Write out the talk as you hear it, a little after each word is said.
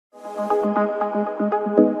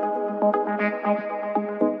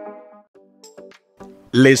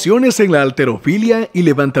Lesiones en la halterofilia y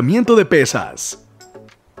levantamiento de pesas.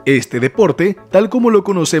 Este deporte, tal como lo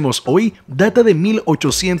conocemos hoy, data de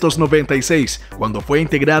 1896, cuando fue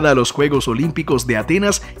integrada a los Juegos Olímpicos de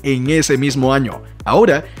Atenas en ese mismo año.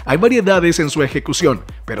 Ahora, hay variedades en su ejecución,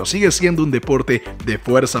 pero sigue siendo un deporte de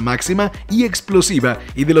fuerza máxima y explosiva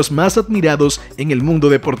y de los más admirados en el mundo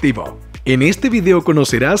deportivo. En este video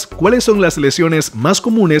conocerás cuáles son las lesiones más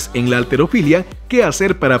comunes en la halterofilia, qué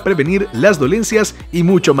hacer para prevenir las dolencias y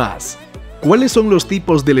mucho más. ¿Cuáles son los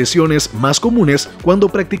tipos de lesiones más comunes cuando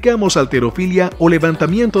practicamos halterofilia o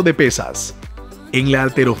levantamiento de pesas? En la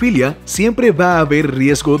halterofilia siempre va a haber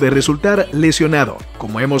riesgo de resultar lesionado.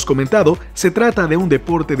 Como hemos comentado, se trata de un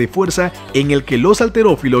deporte de fuerza en el que los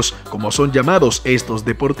halterófilos, como son llamados estos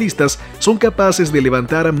deportistas, son capaces de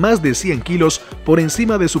levantar más de 100 kilos por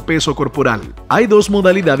encima de su peso corporal. Hay dos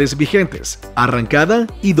modalidades vigentes, arrancada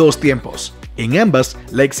y dos tiempos. En ambas,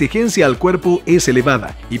 la exigencia al cuerpo es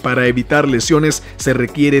elevada y para evitar lesiones se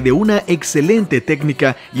requiere de una excelente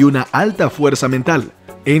técnica y una alta fuerza mental.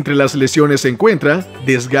 Entre las lesiones se encuentra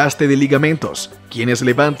desgaste de ligamentos. Quienes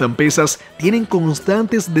levantan pesas tienen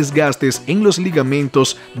constantes desgastes en los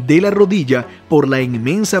ligamentos de la rodilla por la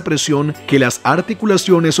inmensa presión que las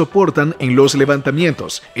articulaciones soportan en los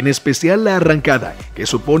levantamientos, en especial la arrancada, que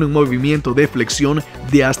supone un movimiento de flexión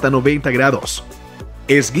de hasta 90 grados.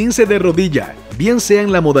 Esguince de rodilla. Bien sea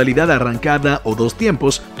en la modalidad arrancada o dos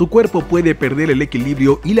tiempos, tu cuerpo puede perder el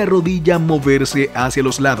equilibrio y la rodilla moverse hacia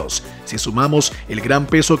los lados. Si sumamos el gran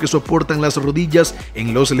peso que soportan las rodillas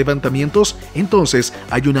en los levantamientos, entonces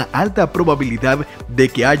hay una alta probabilidad de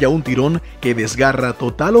que haya un tirón que desgarra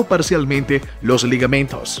total o parcialmente los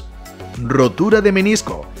ligamentos. Rotura de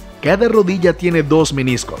menisco. Cada rodilla tiene dos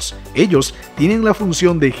meniscos. Ellos tienen la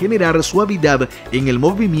función de generar suavidad en el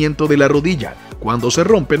movimiento de la rodilla. Cuando se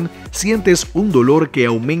rompen, sientes un dolor que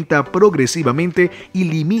aumenta progresivamente y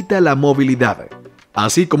limita la movilidad.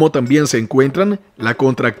 Así como también se encuentran la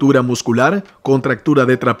contractura muscular, contractura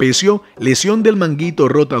de trapecio, lesión del manguito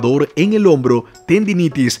rotador en el hombro,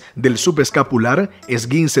 tendinitis del subescapular,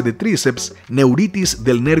 esguince de tríceps, neuritis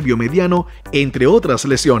del nervio mediano, entre otras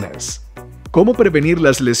lesiones. ¿Cómo prevenir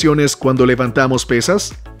las lesiones cuando levantamos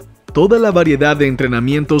pesas? Toda la variedad de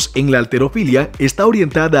entrenamientos en la halterofilia está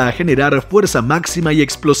orientada a generar fuerza máxima y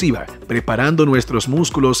explosiva, preparando nuestros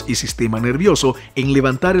músculos y sistema nervioso en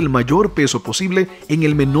levantar el mayor peso posible en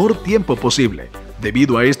el menor tiempo posible.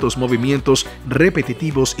 Debido a estos movimientos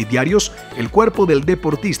repetitivos y diarios, el cuerpo del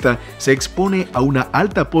deportista se expone a una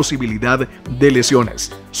alta posibilidad de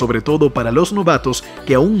lesiones, sobre todo para los novatos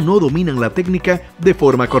que aún no dominan la técnica de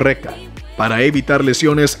forma correcta. Para evitar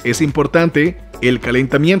lesiones es importante el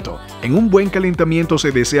calentamiento. En un buen calentamiento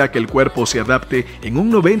se desea que el cuerpo se adapte en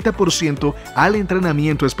un 90% al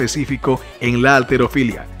entrenamiento específico en la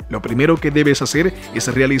halterofilia. Lo primero que debes hacer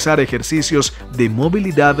es realizar ejercicios de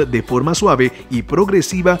movilidad de forma suave y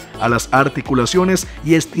progresiva a las articulaciones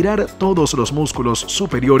y estirar todos los músculos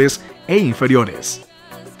superiores e inferiores.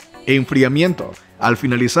 Enfriamiento. Al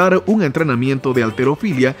finalizar un entrenamiento de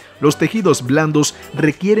halterofilia, los tejidos blandos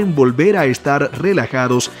requieren volver a estar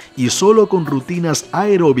relajados y solo con rutinas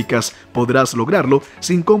aeróbicas podrás lograrlo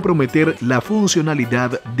sin comprometer la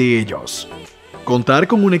funcionalidad de ellos. Contar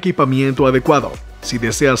con un equipamiento adecuado. Si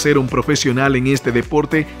deseas ser un profesional en este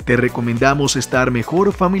deporte, te recomendamos estar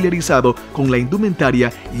mejor familiarizado con la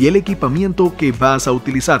indumentaria y el equipamiento que vas a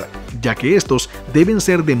utilizar, ya que estos deben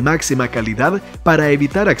ser de máxima calidad para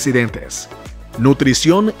evitar accidentes.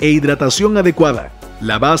 Nutrición e hidratación adecuada.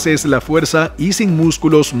 La base es la fuerza y sin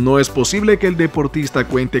músculos no es posible que el deportista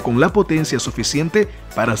cuente con la potencia suficiente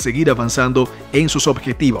para seguir avanzando en sus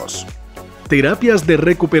objetivos. Terapias de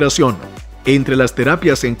recuperación. Entre las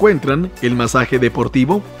terapias se encuentran el masaje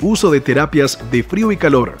deportivo, uso de terapias de frío y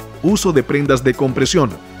calor, uso de prendas de compresión,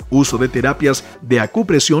 uso de terapias de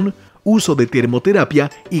acupresión, uso de termoterapia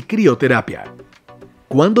y crioterapia.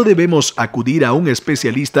 ¿Cuándo debemos acudir a un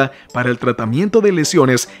especialista para el tratamiento de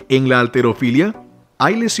lesiones en la halterofilia?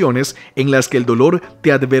 Hay lesiones en las que el dolor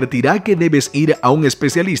te advertirá que debes ir a un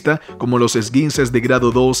especialista, como los esguinces de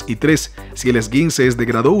grado 2 y 3. Si el esguince es de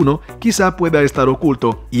grado 1, quizá pueda estar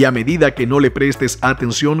oculto y a medida que no le prestes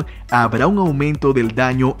atención, habrá un aumento del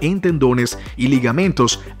daño en tendones y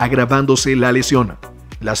ligamentos, agravándose la lesión.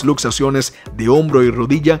 Las luxaciones de hombro y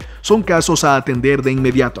rodilla son casos a atender de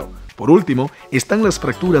inmediato. Por último, están las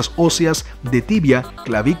fracturas óseas de tibia,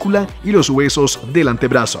 clavícula y los huesos del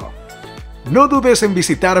antebrazo. No dudes en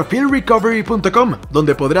visitar feelrecovery.com,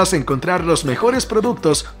 donde podrás encontrar los mejores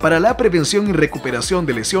productos para la prevención y recuperación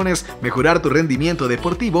de lesiones, mejorar tu rendimiento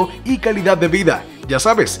deportivo y calidad de vida, Ya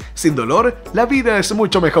sabes, sin dolor, la vida es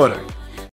mucho mejor.